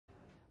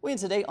We end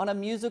today on a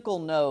musical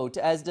note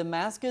as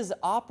Damascus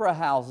Opera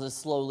House is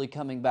slowly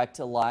coming back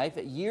to life.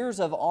 Years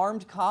of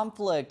armed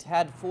conflict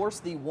had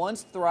forced the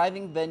once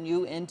thriving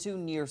venue into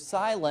near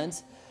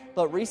silence,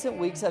 but recent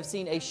weeks have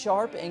seen a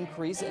sharp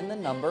increase in the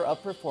number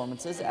of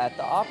performances at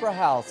the Opera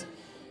House.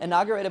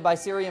 Inaugurated by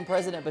Syrian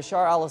President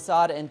Bashar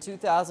al-Assad in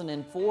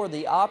 2004,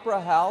 the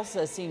Opera House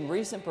has seen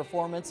recent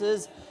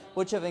performances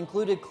which have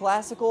included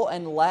classical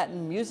and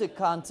Latin music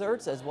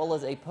concerts as well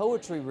as a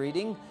poetry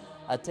reading.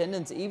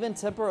 Attendance even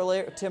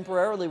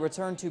temporarily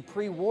returned to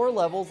pre-war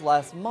levels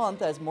last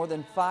month as more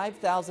than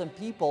 5,000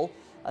 people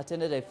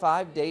attended a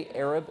 5-day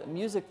Arab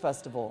music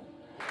festival.